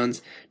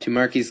 touchdowns to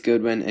Marquise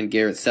Goodwin and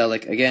Garrett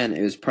Selleck. Again,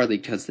 it was partly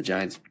because the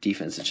Giants'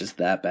 defense is just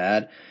that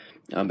bad.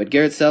 But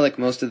Garrett Selleck,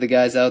 most of the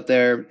guys out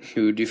there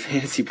who do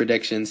fantasy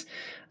predictions,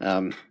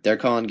 they're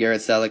calling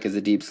Garrett Selleck as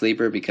a deep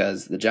sleeper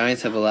because the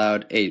Giants have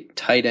allowed a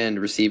tight end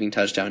receiving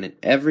touchdown in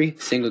every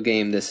single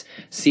game this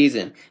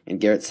season, and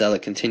Garrett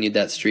Selleck continued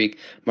that streak.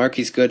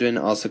 Marquise Goodwin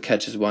also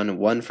catches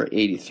 1 for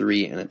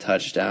 83 and a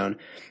touchdown.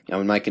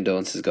 And my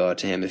condolences go out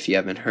to him. If you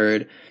haven't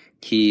heard,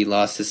 he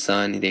lost his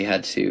son. He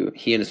and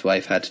his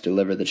wife had to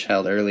deliver the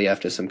child early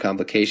after some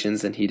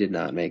complications, and he did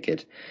not make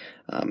it.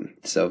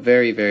 So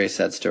very, very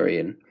sad story.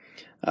 And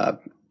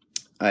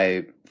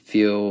I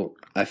feel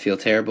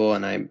terrible,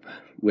 and I'm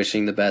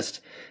wishing the best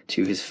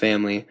to his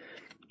family.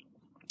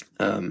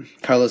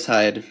 Carlos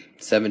Hyde,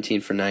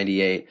 17 for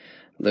 98.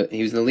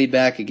 He was in the lead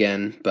back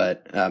again,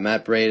 but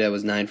Matt Breida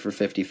was 9 for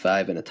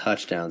 55 and a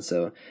touchdown.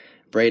 So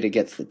Breida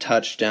gets the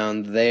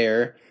touchdown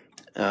there.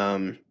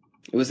 It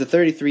was a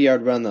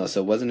 33-yard run, though,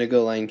 so it wasn't a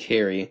goal line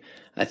carry.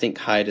 I think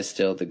Hyde is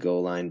still the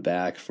goal line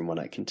back from what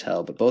I can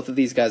tell. But both of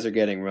these guys are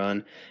getting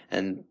run,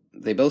 and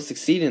they both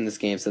succeeded in this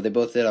game, so they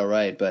both did all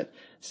right, but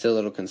still a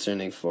little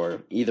concerning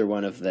for either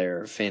one of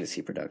their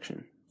fantasy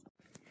production.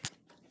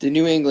 The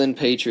New England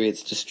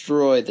Patriots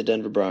destroyed the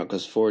Denver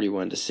Broncos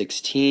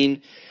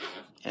 41-16,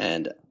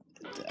 and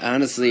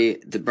honestly,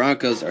 the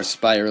Broncos are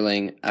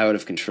spiraling out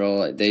of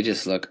control. They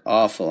just look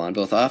awful on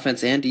both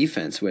offense and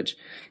defense, which,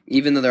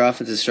 even though their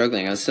offense is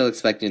struggling, I was still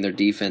expecting their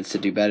defense to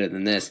do better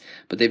than this,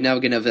 but they've now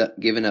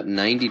given up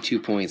 92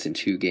 points in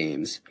 2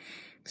 games.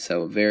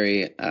 So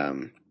very,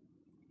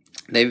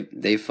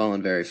 they've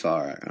fallen very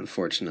far,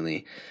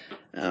 unfortunately.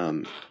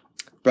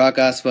 Brock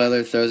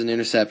Osweiler throws an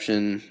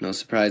interception, no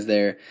surprise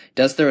there.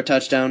 Does throw a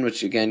touchdown,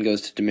 which again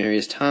goes to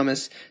Demaryius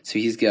Thomas, so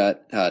he's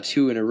got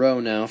 2 in a row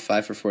now,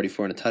 5 for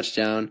 44 and a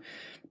touchdown.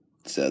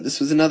 So this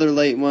was another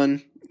late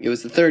one. It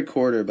was the third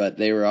quarter, but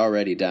they were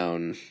already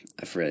down,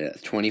 I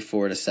forget,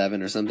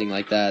 24-7 or something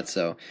like that,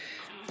 so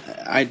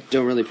I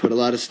don't really put a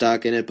lot of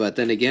stock in it, but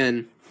then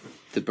again,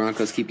 the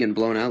Broncos keep getting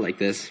blown out like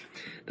this.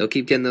 They'll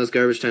keep getting those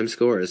garbage time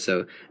scores.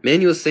 So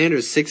Emmanuel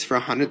Sanders, 6 for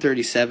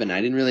 137.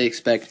 I didn't really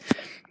expect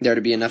there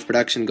to be enough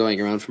production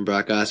going around from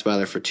Brock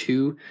Osweiler for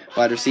 2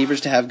 wide receivers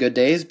to have good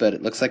days, but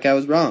it looks like I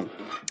was wrong.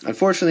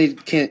 Unfortunately,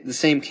 the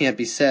same can't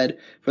be said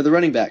for the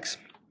running backs.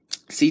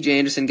 C.J.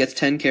 Anderson gets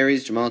 10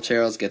 carries, Jamal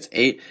Charles gets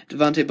 8,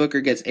 Devontae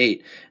Booker gets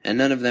 8, and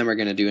none of them are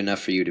going to do enough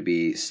for you to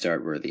be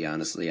start-worthy,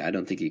 honestly. I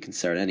don't think you can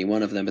start any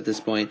one of them at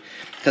this point,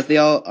 because they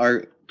all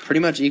are pretty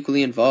much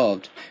equally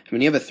involved.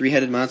 When you have a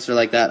 3-headed monster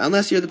like that,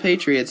 unless you're the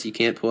Patriots, you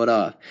can't pull it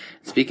off.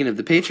 Speaking of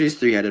the Patriots'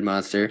 3-headed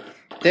monster,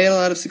 they had a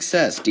lot of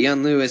success.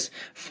 Dion Lewis,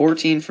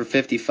 14 for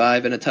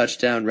 55 and a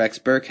touchdown. Rex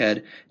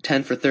Burkhead,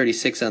 10 for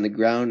 36 on the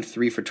ground,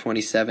 3 for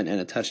 27 and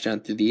a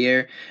touchdown through the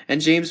air. And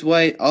James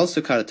White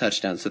also caught a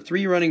touchdown. So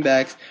 3 running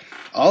backs,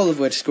 all of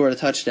which scored a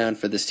touchdown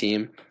for this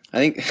team. I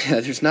think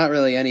there's not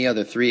really any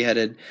other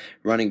 3-headed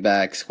running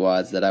back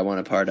squads that I want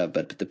a part of,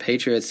 but the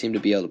Patriots seem to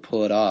be able to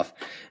pull it off,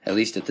 at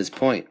least at this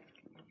point.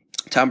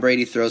 Tom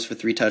Brady throws for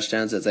 3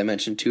 touchdowns. As I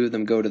mentioned, 2 of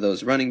them go to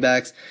those running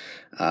backs.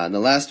 And the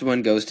last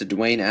one goes to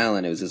Dwayne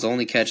Allen. It was his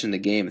only catch in the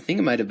game. I think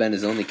it might have been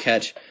his only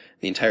catch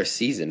the entire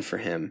season for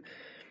him.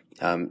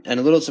 And a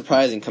little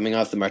surprising coming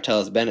off the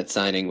Martellus Bennett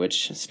signing,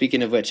 which,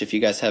 speaking of which, if you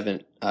guys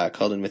haven't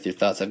called in with your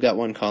thoughts, I've got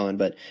one call in,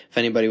 but if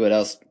anybody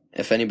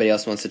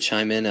else wants to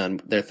chime in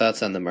on their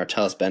thoughts on the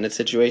Martellus Bennett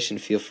situation,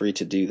 feel free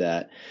to do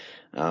that.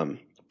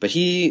 But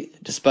he,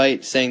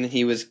 despite saying that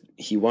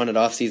he wanted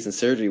off-season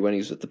surgery when he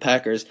was with the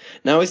Packers,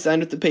 now he's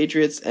signed with the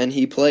Patriots, and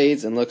he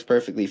plays and looks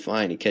perfectly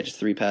fine. He catches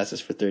 3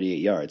 passes for 38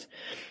 yards.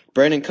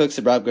 Brandon Cooks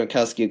and Rob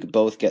Gronkowski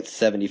both get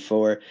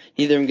 74.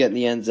 Neither of them get in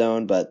the end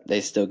zone, but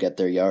they still get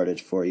their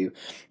yardage for you.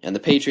 And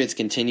the Patriots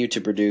continue to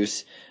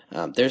produce.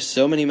 There's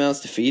so many mouths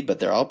to feed, but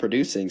they're all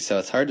producing, so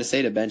it's hard to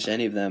say to bench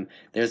any of them.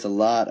 There's a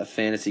lot of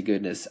fantasy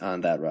goodness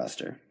on that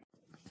roster.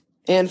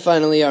 And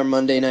finally, our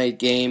Monday night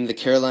game, the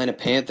Carolina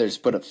Panthers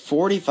put up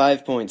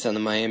 45 points on the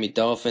Miami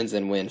Dolphins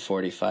and win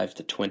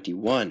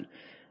 45-21.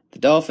 The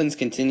Dolphins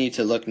continue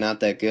to look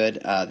not that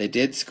good. They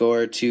did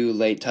score 2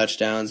 late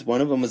touchdowns. One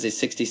of them was a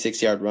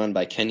 66-yard run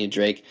by Kenyon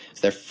Drake.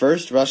 It's their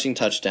first rushing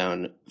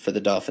touchdown for the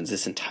Dolphins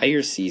this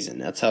entire season.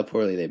 That's how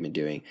poorly they've been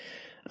doing.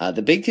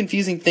 The big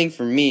confusing thing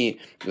for me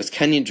was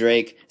Kenyon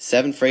Drake,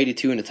 7 for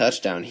 82 and a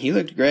touchdown. He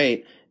looked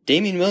great.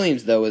 Damian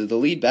Williams, though, was the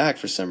lead back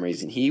for some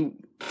reason. He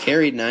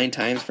carried 9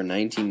 times for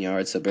 19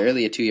 yards, so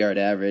barely a 2-yard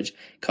average,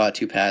 caught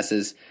 2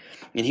 passes.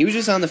 And he was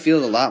just on the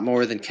field a lot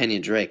more than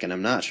Kenyon Drake, and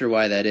I'm not sure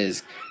why that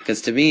is.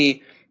 Because to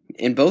me,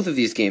 in both of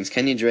these games,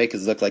 Kenyon Drake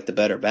has looked like the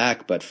better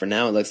back, but for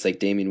now it looks like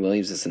Damian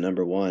Williams is the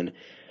number 1.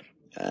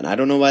 And I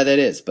don't know why that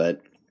is,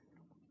 but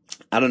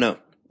I don't know.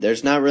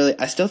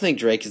 I still think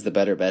Drake is the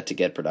better bet to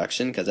get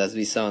production, because as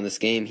we saw in this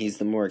game, he's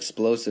the more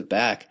explosive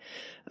back.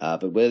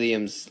 But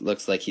Williams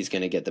looks like he's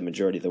going to get the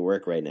majority of the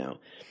work right now.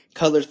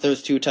 Cutler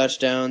throws 2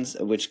 touchdowns,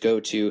 which go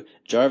to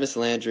Jarvis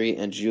Landry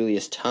and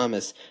Julius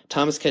Thomas.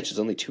 Thomas catches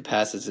only 2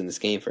 passes in this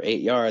game for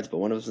 8 yards, but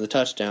one of them is a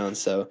touchdown.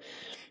 So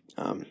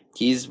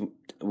he's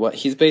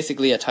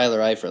basically a Tyler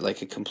Eifert,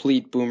 like a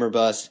complete boomer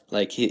bust.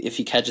 Like if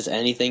he catches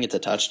anything, it's a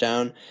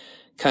touchdown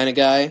kind of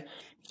guy.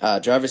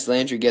 Jarvis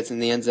Landry gets in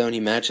the end zone. He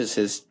matches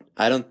his.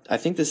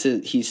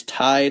 He's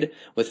tied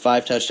with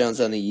 5 touchdowns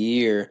on the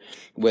year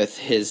with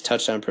his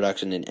touchdown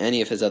production in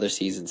any of his other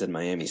seasons in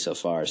Miami so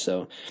far.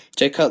 So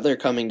Jay Cutler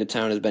coming to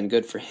town has been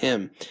good for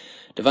him.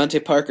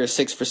 Devontae Parker,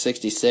 6 for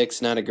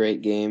 66, not a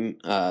great game.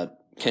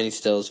 Kenny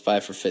Stills,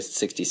 5 for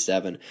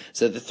 67.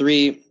 So the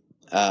three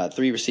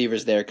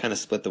receivers there kind of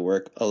split the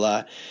work a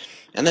lot.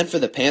 And then for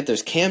the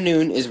Panthers, Cam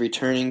Newton is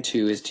returning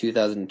to his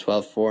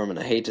 2012 form, and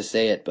I hate to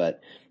say it,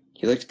 but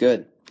he looked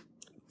good.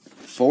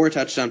 4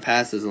 touchdown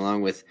passes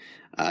along with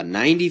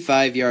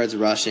 95 yards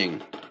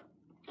rushing.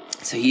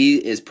 So he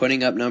is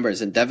putting up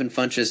numbers, and Devin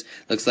Funchess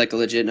looks like a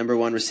legit number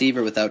 1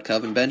 receiver without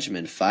Kelvin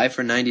Benjamin. 5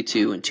 for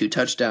 92 and 2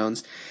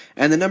 touchdowns.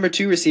 And the number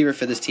 2 receiver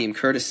for this team,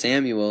 Curtis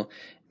Samuel,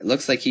 it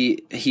looks like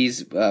he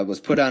was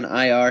put on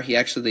IR. He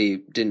actually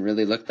didn't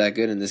really look that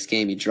good in this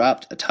game. He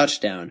dropped a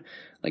touchdown,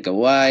 like a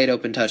wide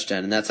open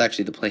touchdown, and that's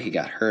actually the play he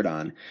got hurt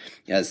on,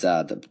 as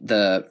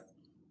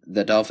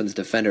the Dolphins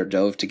defender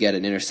dove to get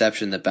an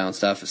interception that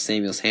bounced off of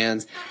Samuel's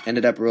hands,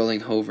 ended up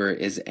rolling over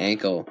his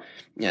ankle.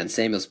 Yeah, and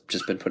Samuel's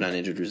just been put on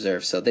injured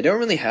reserve. So they don't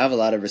really have a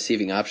lot of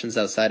receiving options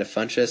outside of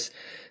Funchess.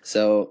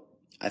 So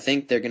I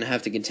think they're going to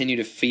have to continue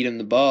to feed him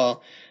the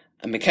ball.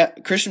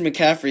 Christian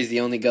McCaffrey is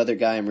the only other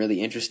guy I'm really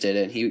interested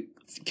in. He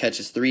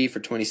catches 3 for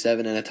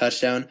 27 and a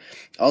touchdown.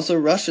 Also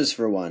rushes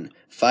for 1.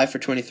 5 for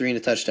 23 and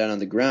a touchdown on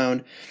the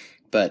ground.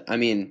 But, I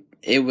mean,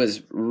 it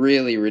was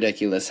really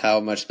ridiculous how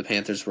much the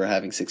Panthers were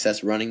having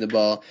success running the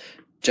ball.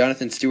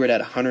 Jonathan Stewart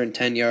had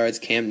 110 yards,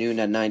 Cam Newton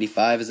had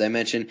 95, as I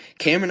mentioned.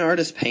 Cameron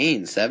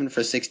Artis-Payne, 7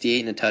 for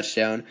 68 and a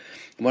touchdown.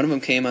 One of them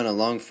came on a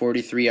long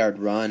 43-yard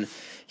run.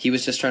 He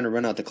was just trying to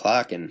run out the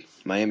clock, and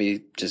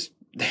Miami just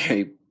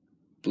they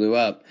blew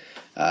up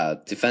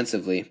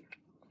defensively.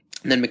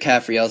 And then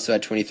McCaffrey also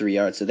had 23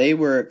 yards. So they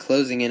were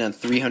closing in on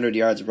 300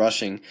 yards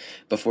rushing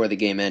before the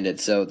game ended.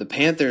 So the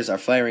Panthers are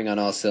firing on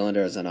all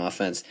cylinders on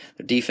offense.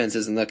 Their defense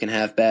isn't looking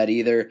half bad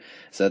either.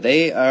 So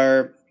they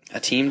are a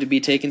team to be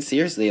taken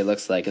seriously, it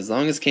looks like. As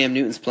long as Cam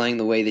Newton's playing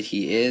the way that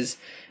he is,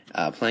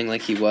 playing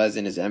like he was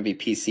in his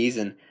MVP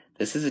season,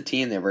 this is a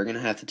team that we're going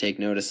to have to take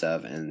notice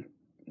of, and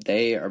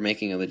they are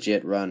making a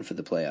legit run for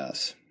the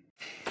playoffs.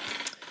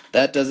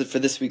 That does it for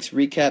this week's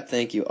recap.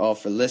 Thank you all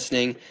for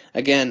listening.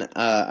 Again,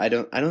 I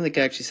don't think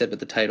I actually said what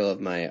the title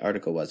of my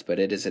article was, but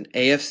it is an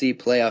AFC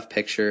playoff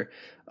picture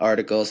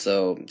article.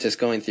 So just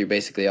going through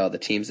basically all the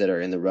teams that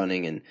are in the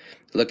running and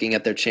looking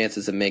at their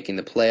chances of making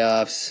the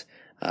playoffs,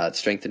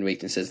 strengths and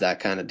weaknesses, that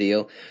kind of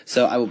deal.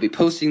 So I will be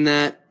posting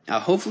that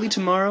hopefully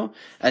tomorrow.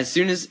 As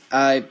soon as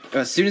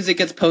it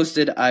gets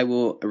posted, I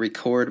will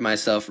record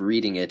myself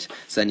reading it,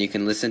 so then you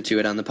can listen to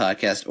it on the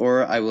podcast,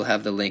 or I will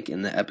have the link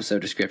in the episode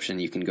description.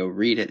 You can go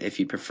read it if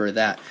you prefer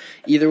that.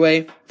 Either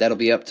way, that'll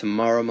be up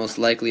tomorrow most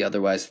likely,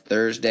 otherwise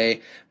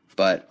Thursday,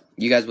 but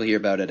you guys will hear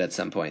about it at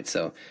some point.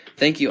 So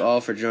thank you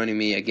all for joining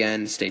me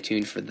again. Stay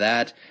tuned for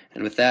that.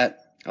 And with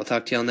that, I'll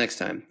talk to y'all next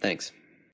time. Thanks.